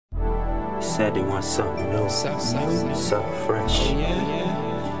Said they want something new, something fresh. Oh,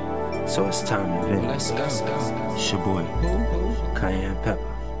 yeah. So it's time to vent. Let's go. It's your boy, Cayenne Pepper.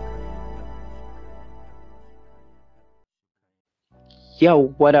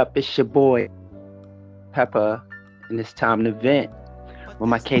 Yo, what up? It's your boy, Pepper, and it's time to vent with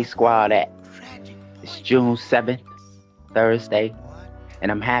my K Squad at. It's June 7th, Thursday,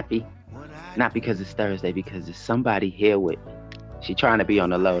 and I'm happy. Not because it's Thursday, because there's somebody here with me. She trying to be on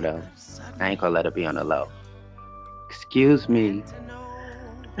the low, though. I ain't gonna let her be on the low. Excuse me.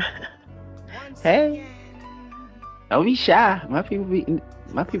 Hey. Don't be shy. My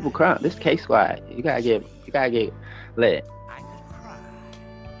people crying. This K Squad. You gotta get lit.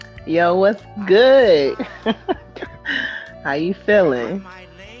 Yo, what's good? How you feeling?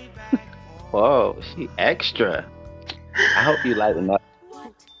 Whoa, she extra. I hope you lighten up.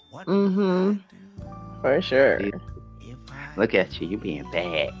 For sure. Look at you being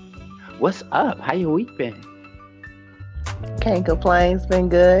bad. What's up? How your week been? Can't complain. It's been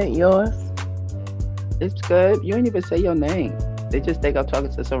good. Yours? It's good. You ain't even say your name. They just think I'm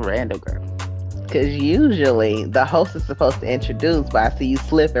talking to some random girl. Because usually the host is supposed to introduce, but I see you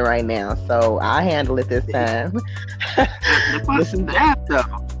slipping right now, so I'll handle it this time. Listen to that, though.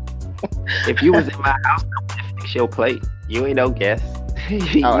 If you was in my house, I would fix your plate. You ain't no guest. You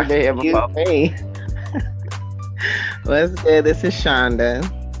been here before. Me. What's good? This is Shonda.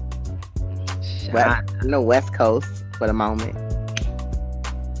 I'm the West Coast for the moment.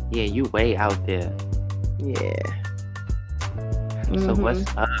 Yeah, you way out there. Yeah. So what's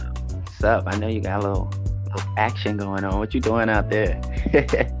up? What's up? I know you got a little action going on. What you doing out there?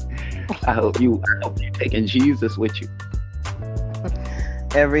 I hope you taking Jesus with you.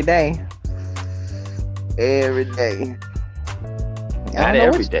 Every day. Every day. Not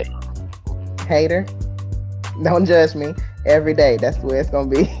every day. Hater. Don't judge me. Every day. That's the way it's gonna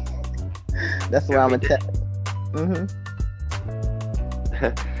be. That's what I'm gonna tell.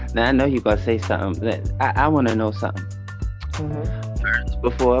 Now I know you're gonna say something. I want to know something. First,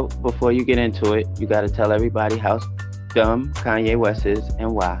 before you get into it, you gotta tell everybody how dumb Kanye West is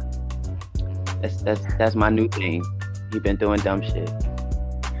and why. That's my new thing. He been doing dumb shit.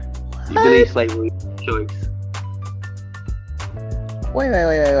 You believe slavery is a choice?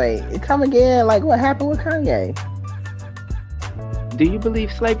 Wait. Come again. Like, what happened with Kanye? Do you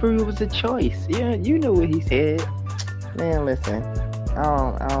believe slavery was a choice? Yeah, you know what he said. Man, listen.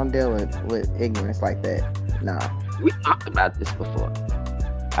 I don't deal with ignorance like that. Nah. We talked about this before.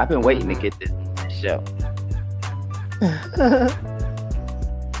 I've been waiting to get this show.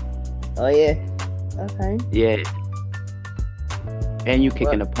 Oh yeah. Okay. Yeah. And you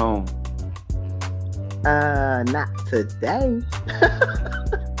kicking a poem. Not today.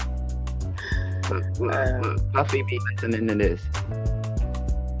 Puffy be listening to this.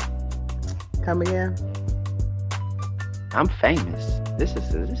 Come again. I'm famous. This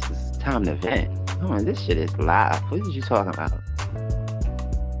is time to vent. Oh, this shit is live. What are you talking about?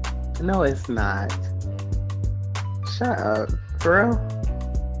 No, it's not. Shut up, for real.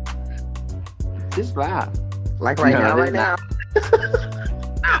 This live. Like right now.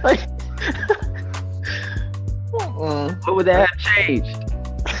 Like, what would that have changed?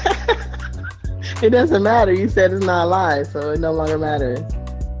 It doesn't matter. You said it's not live, so it no longer matters.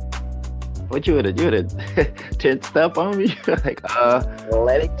 What you would have tensed up on me? Like,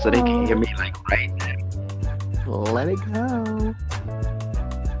 let it go. So they can hear me like right now. Let it go.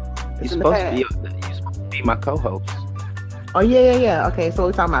 You're supposed to be my co-host. Oh yeah. Okay, so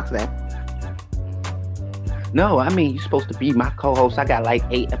what we talking about today? No, I mean you're supposed to be my co-host. I got like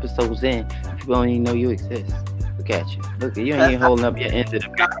 8 episodes in. People don't even know you exist. Look at you. Look, you ain't even holding up your end of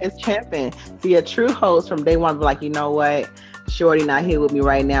the. It's pimping. See, a true host from day one be like, you know what? Shorty not here with me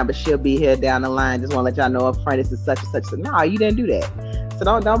right now, but she'll be here down the line. Just want to let y'all know up front, this is such and such. So, no, you didn't do that.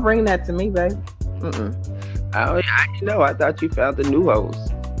 So don't bring that to me, babe. I know. I thought you found the new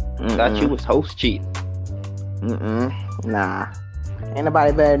host. Thought you was host cheating. Nah. Ain't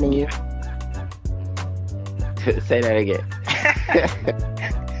nobody better than you. Say that again.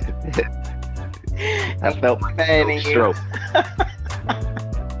 I felt my stroke.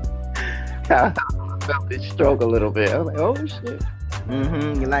 I felt this stroke a little bit. I was like, oh shit.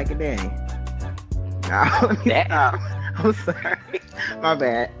 You like it, Danny? No, I'm sorry. My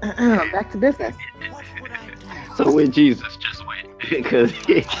bad. Back to business. So when Jesus just went, because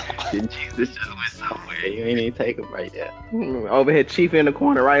Jesus just went somewhere, you ain't even take him right there. Over here, Chief in the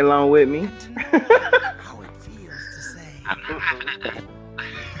corner, right along with me. I'm not laughing at that.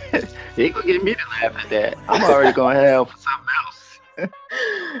 He gonna get me to laugh at that. I'm already going to hell for something else.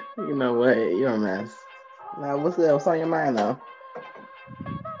 You know what? You're a mess. Now, what's on your mind, though?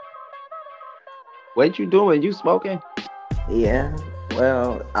 What you doing? You smoking? Yeah.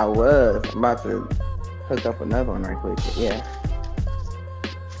 Well, I was. I'm about to hook up another one right quick. But yeah.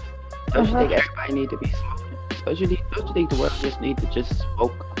 Don't you think everybody need to be smoking? Don't you think the world just need to just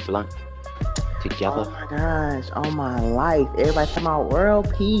smoke a blunt together? Oh my gosh. Oh my life. Everybody talking about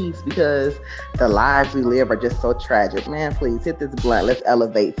world peace because the lives we live are just so tragic. Man, please hit this blunt. Let's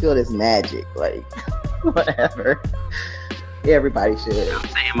elevate. Feel this magic. Like, whatever. Everybody should. I'm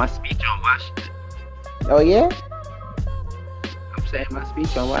saying my speech on Washington. Oh, yeah? I'm saying my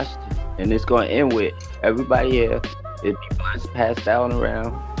speech on Washington. And it's going to end with everybody here. If be blunts passed out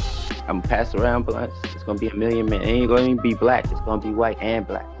around. I'm going to pass around blunts. It's going to be a million men. It ain't going to even be black. It's going to be white and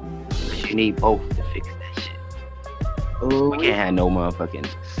black. Because you need both to fix that shit. Ooh. We can't have no motherfucking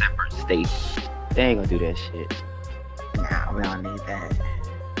separate states. They ain't going to do that shit. Nah, we don't need that.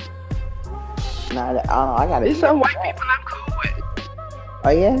 Nah, I got it. There's some white people I'm cool with.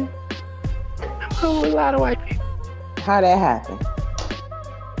 Oh, yeah? I'm cool with a lot of white people. How that happen?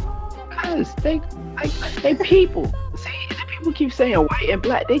 Because they people. See, the people keep saying white and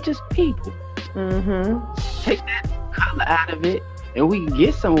black. They just people. Mm-hmm. Take that color out of it, and we can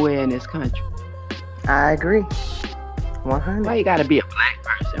get somewhere in this country. I agree. 100. Why you gotta be a black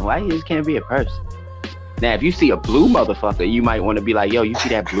person? Why you just can't be a person? Now, if you see a blue motherfucker, you might want to be like, yo, you see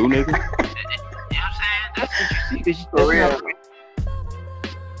that blue nigga? You know what I'm saying? That's what you see. For real.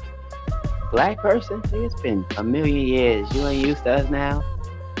 Black person? It's been a million years. You ain't used to us now?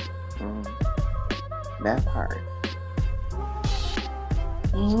 That part.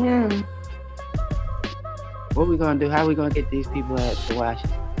 Mm-hmm. What we gonna do? How we gonna get these people to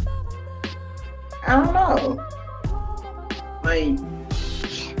Washington? I don't know. Like,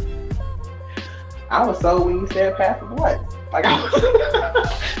 I was so when you said passive what? Like,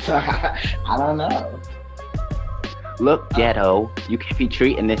 so I don't know. Look, ghetto, you can't be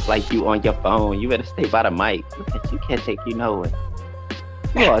treating this like you on your phone. You better stay by the mic. Look at you, can't take you nowhere.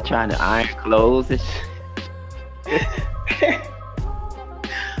 You all trying to iron clothes and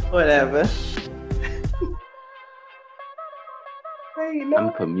Whatever. Hey, you know I'm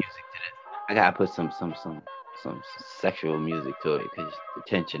gonna put music to this. I gotta put some sexual music to it because the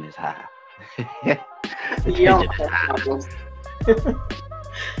tension is high. The tension is high.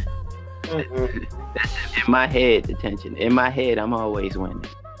 That's in my head, the tension. In my head, I'm always winning.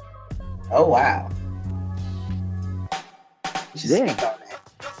 Oh wow. Yeah.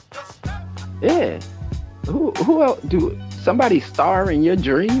 Yeah. Who else do somebody star in your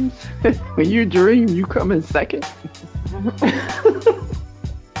dreams? When you dream, you come in second.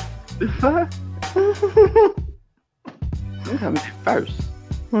 The fuck? I'm coming in first.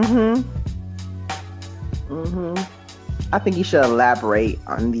 I think you should elaborate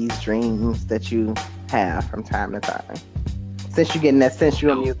on these dreams that you have from time to time. Since you're getting that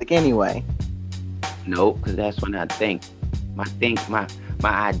sensual music anyway. Nope, because that's when I think. My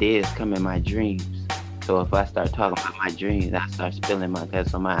ideas come in my dreams. So if I start talking about my dreams, I start spilling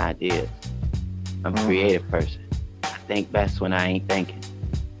that's on my ideas. I'm a creative person. I think best when I ain't thinking.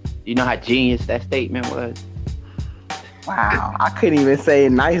 You know how genius that statement was? Wow, I couldn't even say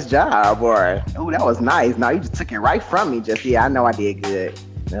nice job or, oh, that was nice. No, you just took it right from me. I know I did good.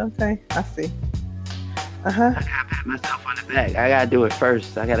 Okay, I see. I gotta pat myself on the back. I gotta do it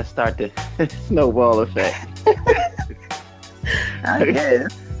first. I gotta start the snowball effect. I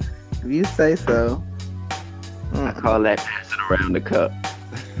guess. If you say so. I call that passing around the cup.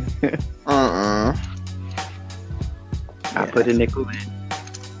 I put a nickel in.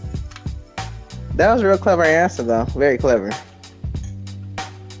 That was a real clever answer, though. Very clever. I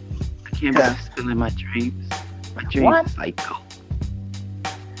can't be spilling my dreams. My dreams is like dope.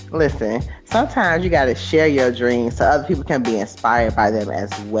 Listen, sometimes you gotta share your dreams so other people can be inspired by them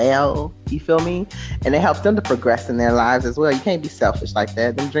as well. You feel me? And it helps them to progress in their lives as well. You can't be selfish like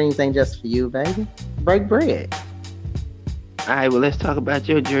that. Them dreams ain't just for you, baby. Break bread. All right, well, let's talk about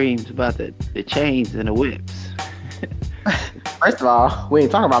your dreams about the chains and the whips. First of all, we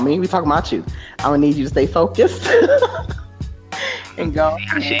ain't talking about me. We talking about you. I'm gonna need you to stay focused and go.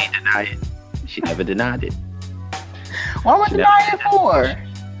 See, she ain't denied it. She never denied it. What am I denying it for?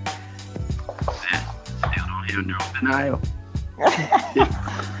 Still don't hear no denial.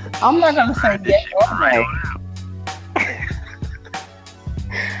 I'm not gonna say yay or nay.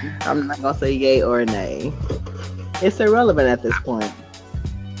 I'm not gonna say yay or nay. It's irrelevant at this point.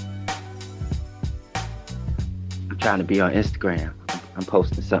 I'm trying to be on Instagram. I'm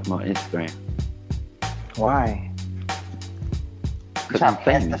posting something on Instagram. Why? Because I'm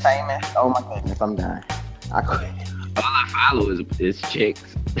famous. Oh my goodness, I'm done. I quit. All I follow is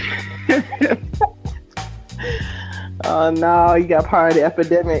chicks. Oh no, you got part of the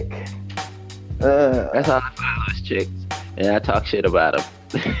epidemic. That's all I follow is chicks, and I talk shit about them.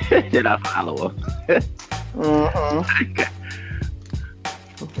 Then I follow them. Mm-hmm.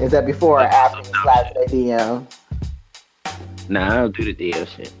 Is that before or after you slide their DM? Nah, I don't do the DL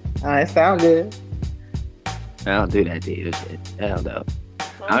shit. It sound good. I don't do that DL shit. Hell no.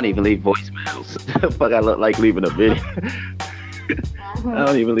 I don't even leave voicemails. Fuck, I look like leaving a video. I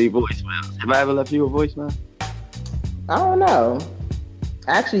don't even leave voicemails. Have I ever left you a voicemail? I don't know.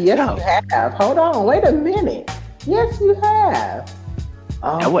 Actually, yes, No. you have. Hold on, wait a minute. Yes, you have.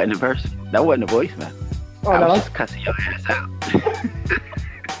 That wasn't a verse. That wasn't a voicemail. Oh, I no. was just cussing your ass out.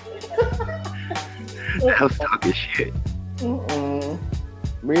 I was talking shit. Mm-mm.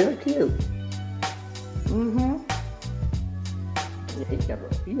 Real cute. Mm-hmm. Yeah,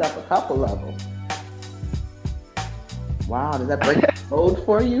 you got a couple of them. Wow, does that break the code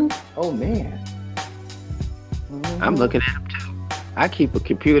for you? Oh, man. Mm-hmm. I'm looking at them too. I keep a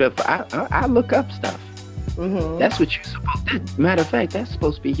computer. I look up stuff. Mm-hmm. That's what you're supposed to. Matter of fact, that's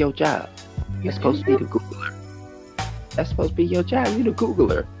supposed to be your job. You're supposed to be the Googler. That's supposed to be your job. You're the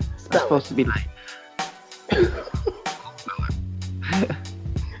Googler. It's supposed to be like.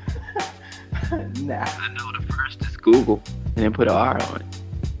 Nah. I know the first is Google, and then put an R on it.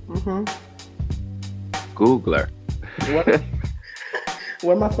 Mm-hmm. Googler.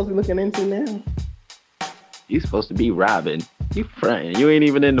 What am I supposed to be looking into now? You supposed to be Robin. You fronting. You ain't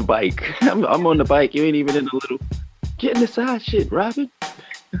even in the bike. I'm on the bike. You ain't even in the little. Get in the side shit, Robin.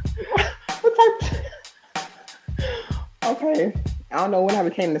 What type? Okay. I don't know when I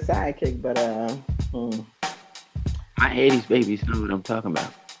became the sidekick, but My 80s babies know what I'm talking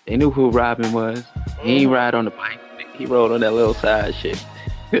about. They knew who Robin was. He ain't ride on the bike. He rode on that little side shit.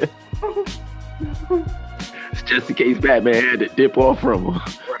 It's just in case Batman had to dip off from him.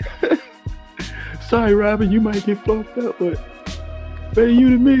 Sorry, Robin, you might get fucked up, but better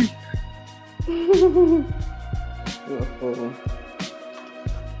you than me.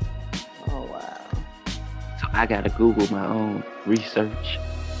 Oh, wow. So I gotta Google my own research.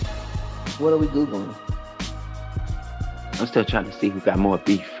 What are we Googling? I'm still trying to see who got more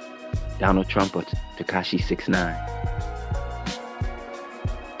beef, Donald Trump or Tekashi 6ix9ine.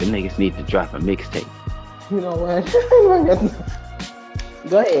 Them niggas need to drop a mixtape. You know what?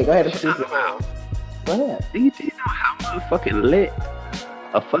 Go ahead and produce it. Go ahead. Do you know how motherfucking lit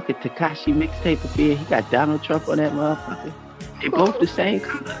a fucking Tekashi mixtape would be? He got Donald Trump on that motherfucker. They both the same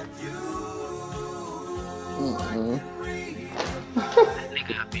color. Mm-hmm. That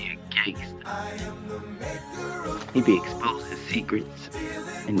nigga be a gangster. He be exposing secrets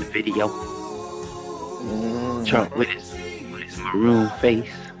in the video. Trump with his maroon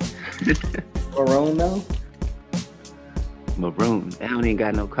face. Maroon though? Maroon. That don't even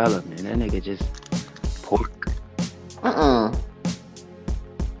got no color, man. That nigga just pork.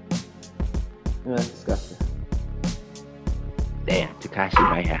 That's disgusting. Damn, Tekashi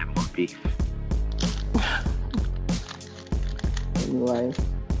might have more beef. Anyway.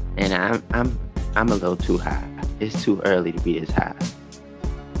 And I'm a little too high. It's too early to be as high.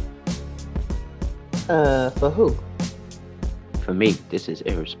 For who? For me, this is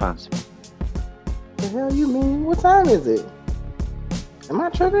irresponsible. The hell you mean? What time is it? Am I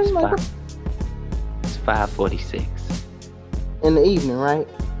tripping? It's 5:46. In the evening, right?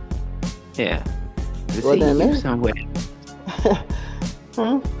 Yeah. Well, then, you man. somewhere.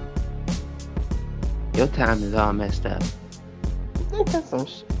 Your time is all messed up. I got some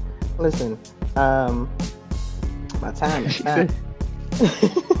Listen, my time is fine.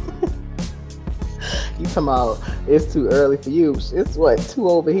 You talking about it's too early for you? It's what, 2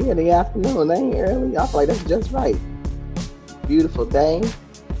 over here in the afternoon? That ain't early. I feel like that's just right. Beautiful day.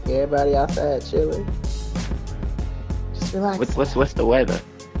 Everybody outside chilling. Just relax. What's the weather?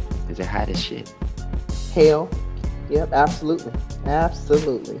 Is it hot as shit? Hell. Yep, absolutely.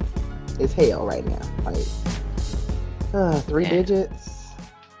 It's hell right now. Like 3 digits.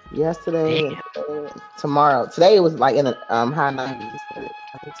 Yesterday, tomorrow. Today it was like in the high 90s. But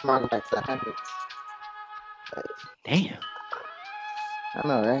I think tomorrow back to the hundreds. But, Damn. I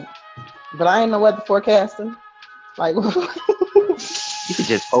know, right? But I ain't no weather forecasting. Like, You could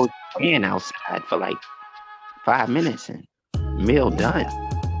just hold your hand outside for like 5 minutes and meal done.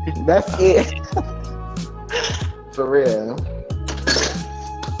 that's it. For real.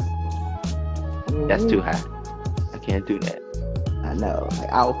 That's too hot. I can't do that. I know. Like,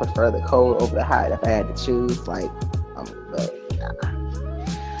 I would prefer the cold over the hot if I had to choose. Like, but nah.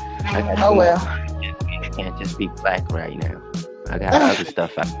 Oh well. I can't just be black right now. I got other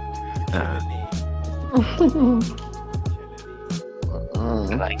stuff out. I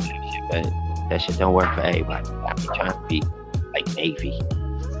like that shit, but that shit don't work for everybody. I be trying to be like Navy.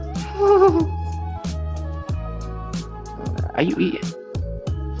 Are you eating?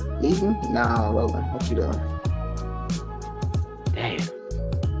 Eating? Nah, I'm rolling. What you doing? Damn.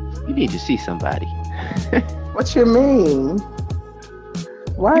 You need to see somebody. What you mean?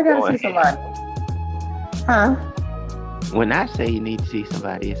 Why I gotta Go see ahead. somebody? Huh? When I say you need to see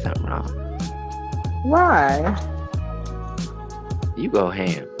somebody, it's something wrong. Why? You go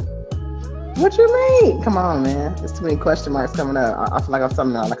ham. What you mean? Come on, man. There's too many question marks coming up. I feel like I'm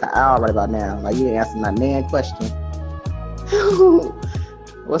something like an hour right about now. Like you didn't answer my man question.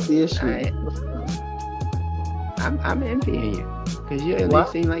 What's the issue? Alright. I'm envying you. Cause you at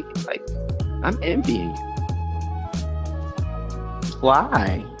What? least seem like I'm envying you.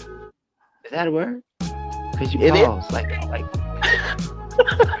 Why? Is that a word? Cause you It is. paused like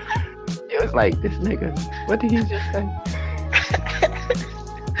it was like this nigga. What did he just say?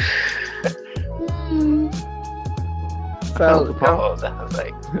 I felt the pause. I was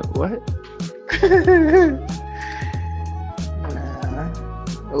like, what? Nah.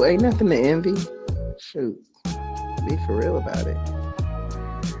 Well, ain't nothing to envy. Shoot. Be for real about it.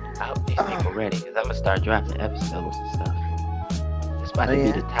 I hope these people ready, cause I'm gonna start dropping episodes and stuff. It's about to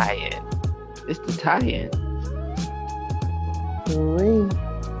be the tie-in. It's the tie-in. Ooh-wee.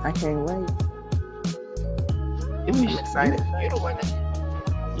 I can't wait. It was I'm excited.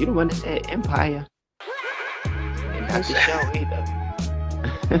 You the one that said Empire. And not the show either.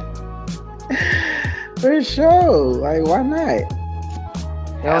 For sure. Like, why not?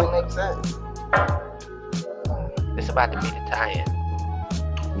 It Hell, only makes sense. it's about to be the tie-in.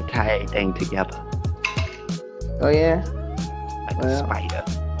 We tie everything together. Oh, yeah? Like a Well. spider.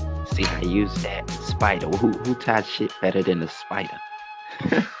 See how I use that spider. Who ties shit better than a spider?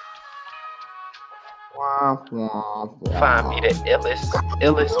 Womp, womp, womp. Find me the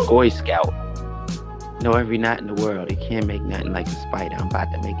illest Boy Scout. Know every knot in the world. It can't make nothing like a spider. I'm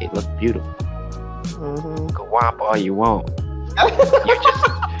about to make it look beautiful. Mhm. Go womp all you want.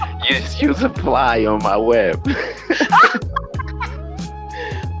 You just use a fly on my web.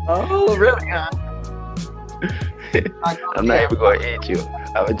 Oh, really? Huh? I'm not even gonna eat you.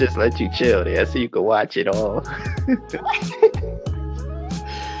 I would just let you chill there so you can watch it all.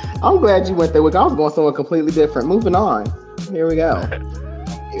 I'm glad you went there. I was going somewhere completely different. Moving on. Here we go.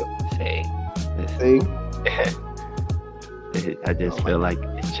 See, See? I just feel like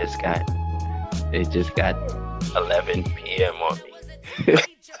it just got 11 p.m. on me.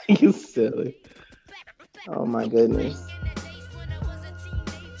 You silly. Oh my goodness.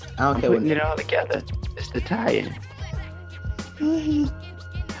 I don't I'm care putting what. it all together. It's the tie-in.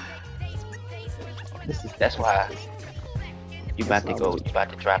 That's why you about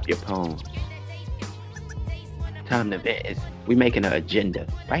to drop your poems. Time to vent is we making an agenda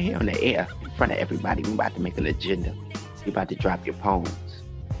right here on the air in front of everybody. We about to make an agenda. You about to drop your poems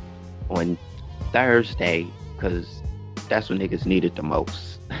on Thursday because that's when niggas need it the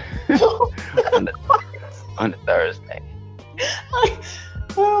most. on the Thursday.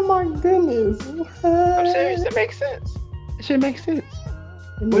 Oh my goodness. I'm serious. It makes sense. It should make sense.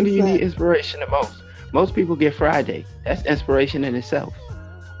 When do you need inspiration the most? Most people get Friday. That's inspiration in itself.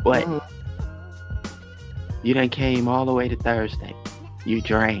 But you done came all the way to Thursday. You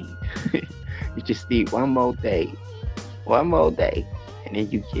drained. You just need one more day. And then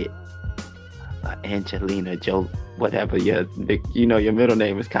you get Angelina Jolie, whatever your middle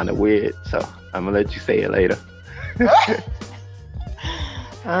name is kind of weird. So I'm going to let you say it later. You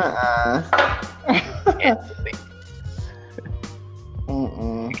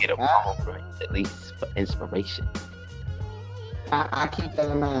get a poem for at least for inspiration. I keep that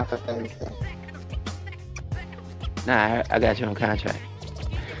in mind for Thursday. Nah, I got you on contract.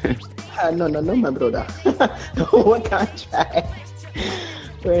 No, my brother. What contract?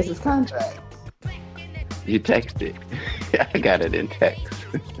 Where is this contract? You texted. I got it in text.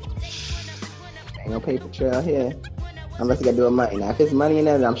 Ain't no paper trail here. Unless you got to do with money. Now, if it's money in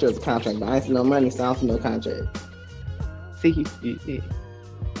there, I'm sure it's a contract. But I ain't see no money, so I don't see no contract. See,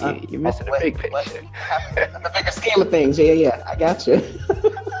 you're missing the big picture. The bigger scheme of things. Yeah. I got you.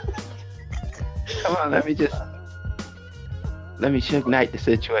 Come on, let me Suge Knight the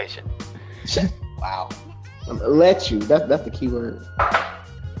situation. Wow. Let you. That's the key word.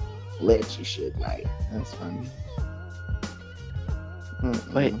 Let you Suge Knight. That's funny.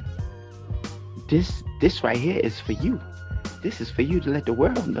 But this right here is for you. This is for you to let the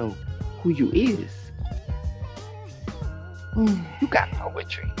world know who you is. You got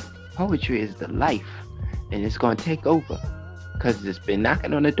poetry. Poetry is the life, and it's gonna take over because it's been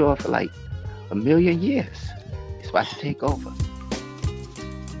knocking on the door for like 1,000,000 years. It's about to take over.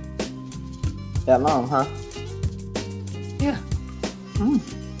 That long, huh? Yeah.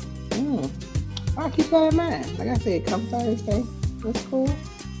 I'll keep that in mind. Like I said, come Thursday. That's cool.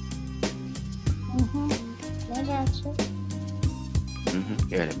 I got you.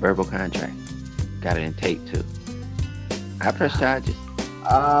 Yeah, the verbal contract. Got it in tape too. I press charges.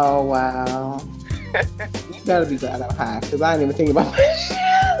 Oh wow. You better be glad I'm high, because I didn't even think about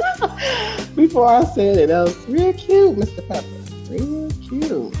that before I said it. That was real cute, Mr. Pepper. Real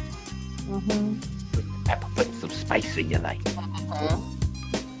cute. Mr. Pepper, put some spice in your life. Let me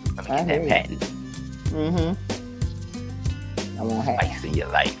I get that hear patent. I won't have. Spice in your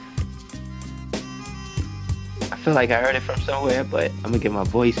life. I feel like I heard it from somewhere, but I'm gonna get my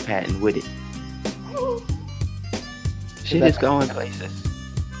voice patent with it. Shit is going places.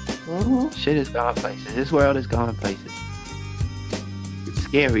 Shit is going places. This world is going places. It's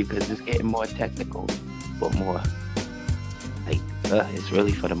scary because it's getting more technical, but more like it's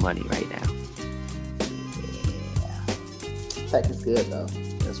really for the money right now. Yeah. Tech is good though.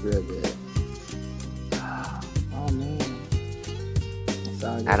 That's real good. Oh man.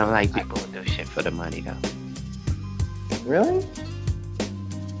 I don't like people who do shit for the money though. Really?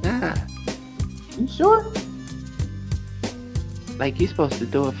 Nah. You sure? Like, you're supposed to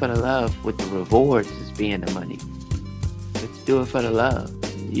do it for the love, with the rewards as being the money. Let's do it for the love.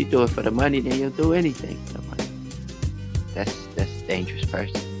 You do it for the money, then you'll do anything for the money. That's a dangerous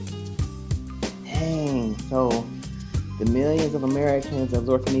person. Dang. So the millions of Americans are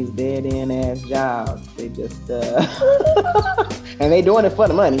working these dead-end ass jobs. They just and they doing it for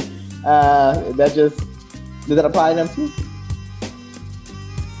the money. Does that apply to them too?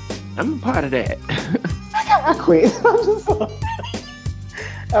 I'm a part of that. I quit. I'm just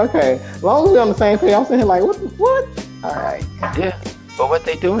okay. As long as we're on the same page, I'm sitting here like, what? All right. Yeah, but what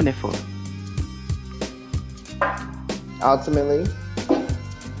they doing it for? Ultimately,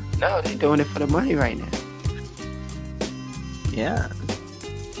 No, they doing it for the money right now. yeah.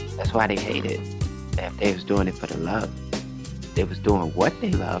 That's why they hate it. If they was doing it for the love, they was doing what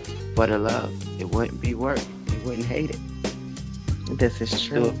they love for the love. It wouldn't be work. They wouldn't hate it. This is Do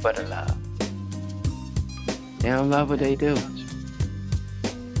true. it for the love. They don't love what they do.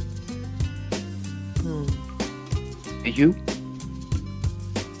 Do you?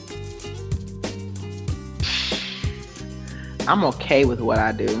 I'm okay with what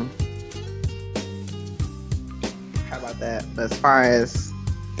I do. How about that? But as far as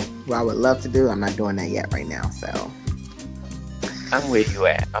what I would love to do, I'm not doing that yet right now. So I'm where you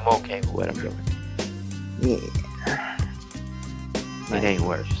at. I'm okay with what I'm doing. yeah. It ain't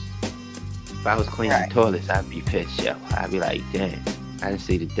worse. If I was cleaning Right. toilets, I'd be pissed, yo. I'd be like, damn, I didn't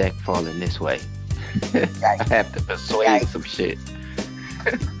see the deck falling this way. I have to persuade some shit.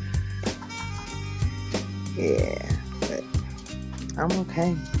 Yeah, but I'm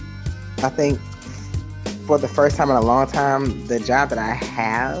okay. I think for the first time in a long time, the job that I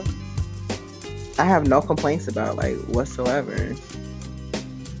have no complaints about, like, whatsoever.